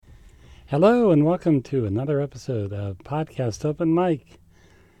Hello and welcome to another episode of Podcast Open Mic.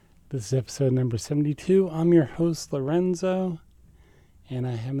 This is episode number 72. I'm your host, Lorenzo, and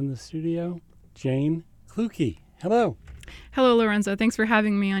I have in the studio Jane Kluke. Hello. Hello, Lorenzo. Thanks for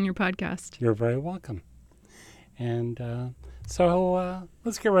having me on your podcast. You're very welcome. And so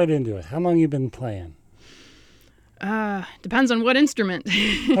let's get right into it. How long you been playing? Depends on what instrument.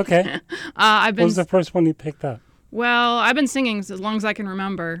 Okay. What was the first one you picked up? Well, I've been singing as long as I can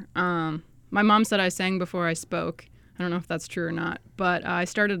remember. My mom said I sang before I spoke. I don't know if that's true or not, but I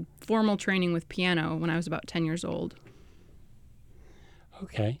started formal training with piano when I was about 10 years old.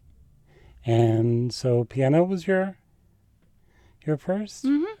 Okay. And so piano was your first?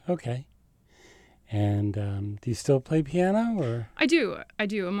 Mm-hmm. Okay. And do you still play piano or? I do,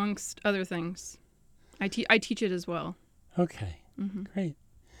 amongst other things. I teach it as well. Okay. Mm-hmm. Great.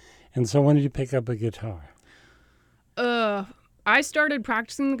 And so when did you pick up a guitar? I started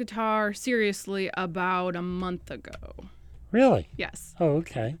practicing the guitar seriously about a month ago. Really? Yes. Oh,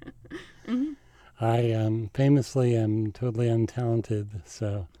 okay. Mm-hmm. I famously am totally untalented,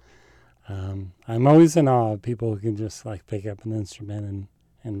 so I'm always in awe of people who can just like pick up an instrument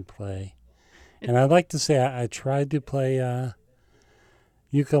and play. And I'd like to say I tried to play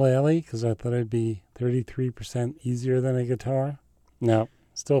ukulele because I thought it'd be 33% easier than a guitar. No,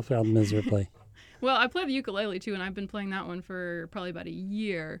 still failed miserably. Well, I play the ukulele too, and I've been playing that one for probably about a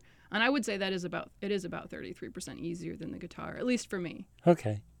year. And I would say it is about 33% easier than the guitar, at least for me.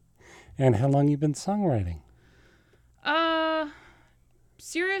 Okay. And how long you been songwriting?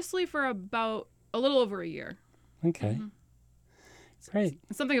 Seriously, for about a little over a year. Okay. Mm-hmm. Great.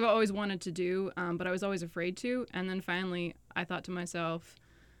 It's something I've always wanted to do, but I was always afraid to. And then finally, I thought to myself,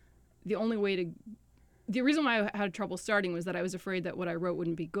 the reason why I had trouble starting was that I was afraid that what I wrote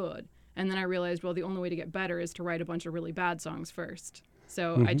wouldn't be good. And then I realized, well, the only way to get better is to write a bunch of really bad songs first.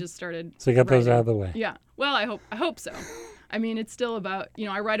 So I just started. So you got those writing. out of the way. Yeah. Well, I hope so. I mean, it's still about,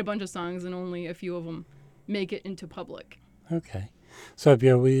 I write a bunch of songs and only a few of them make it into public. Okay. So have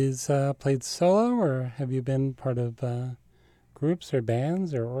you always played solo, or have you been part of groups or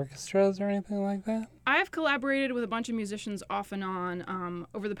bands or orchestras or anything like that? I've collaborated with a bunch of musicians off and on.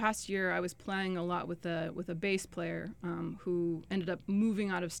 Over the past year, I was playing a lot with a bass player who ended up moving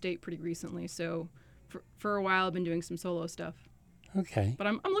out of state pretty recently. So for a while, I've been doing some solo stuff. Okay. But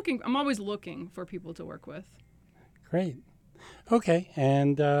I'm always looking for people to work with. Great. Okay,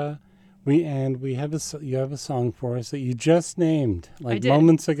 and we have you have a song for us that you just named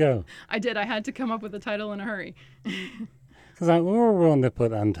moments ago. I did. I had to come up with a title in a hurry. Because we were willing to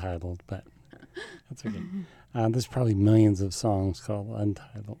put Untitled, but that's okay. There's probably millions of songs called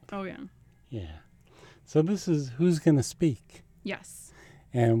Untitled. Oh, yeah. Yeah. So this is Who's Gonna Speak? Yes.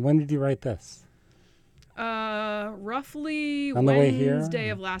 And when did you write this? Roughly On the way here? Wednesday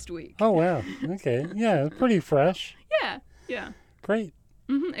of last week. Oh, wow. Okay. Yeah, pretty fresh. Yeah. Great.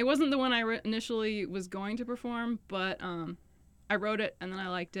 Mm-hmm. It wasn't the one I initially was going to perform, but I wrote it, and then I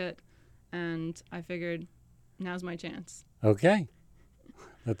liked it, and I figured now's my chance. Okay.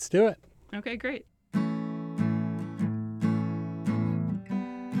 Let's do it. Okay, great.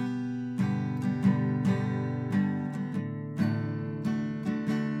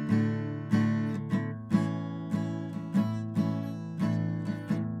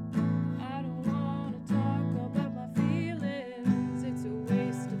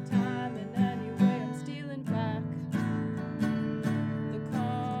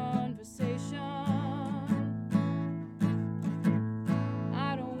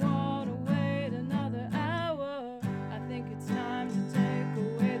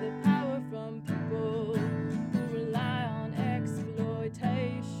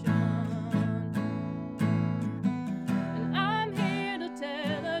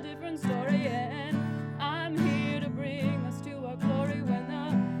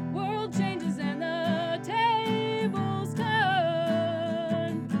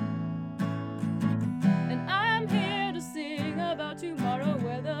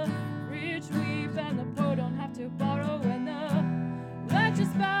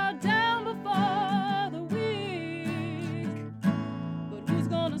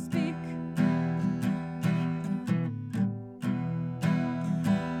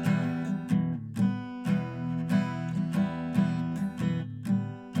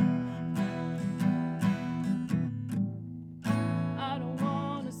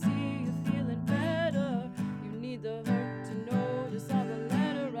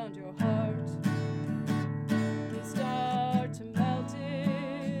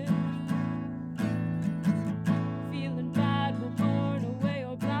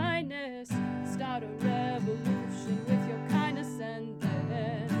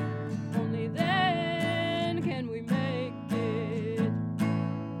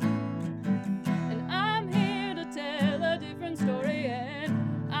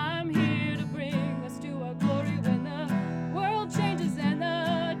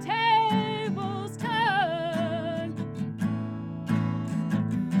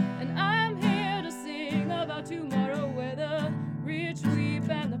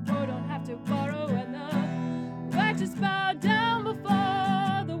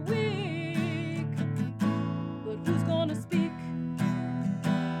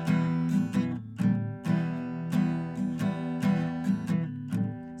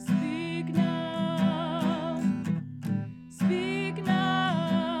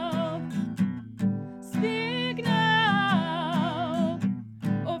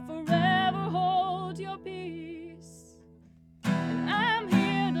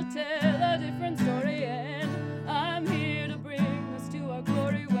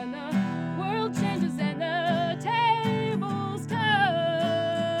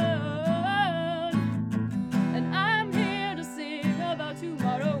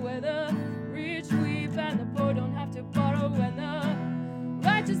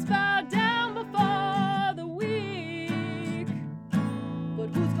 just bow down before the weak. But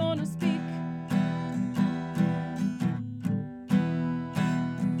who's gonna speak?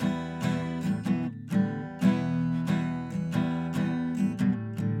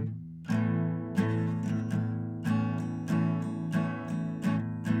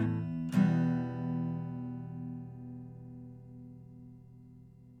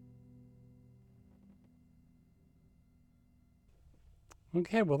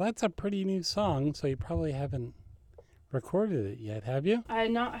 Okay, well, that's a pretty new song, so you probably haven't recorded it yet, have you? I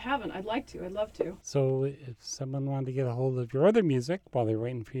haven't. I'd like to. I'd love to. So if someone wanted to get a hold of your other music while they're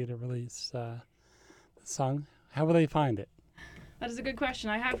waiting for you to release the song, how will they find it? That is a good question.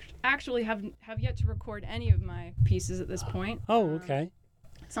 I have yet to record any of my pieces at this point. Oh, okay.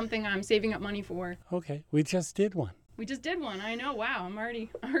 Something I'm saving up money for. Okay, we just did one. We just did one. I know. Wow, I'm already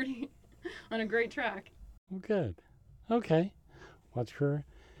on a great track. Oh, good. Okay. Watch for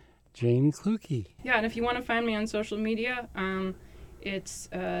Jane Kluke. Yeah, and if you want to find me on social media, it's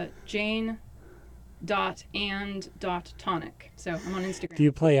jane.and.tonic. So I'm on Instagram. Do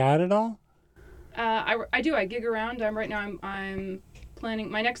you play out at all? I do. I gig around. Right now I'm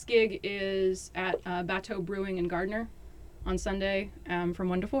planning. My next gig is at Bateau Brewing in Gardner on Sunday from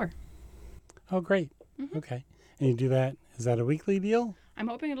 1 to 4. Oh, great. Mm-hmm. Okay. And you do that, is that a weekly deal? I'm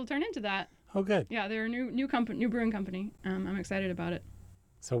hoping it'll turn into that. Oh, good. Yeah, they're a new brewing company. I'm excited about it.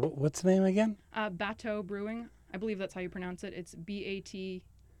 So what's the name again? Bateau Brewing. I believe that's how you pronounce it. It's BATEAU.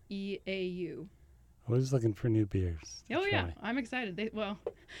 I was looking for new beers. Oh yeah, I'm excited. They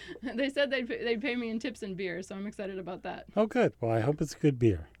said they'd pay me in tips and beer, so I'm excited about that. Oh, good. Well, I hope it's good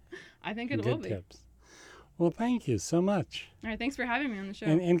beer. I think it Good will be. tips. Well, thank you so much. All right, thanks for having me on the show.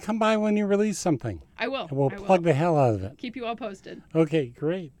 And come by when you release something. I will. And we'll plug the hell out of it. Keep you all posted. Okay,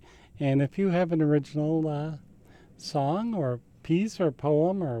 great. And if you have an original song or piece or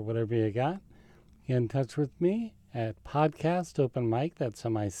poem or whatever you got, get in touch with me at podcastopenmic, that's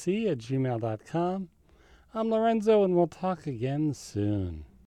MIC, @gmail.com. I'm Lorenzo, and we'll talk again soon.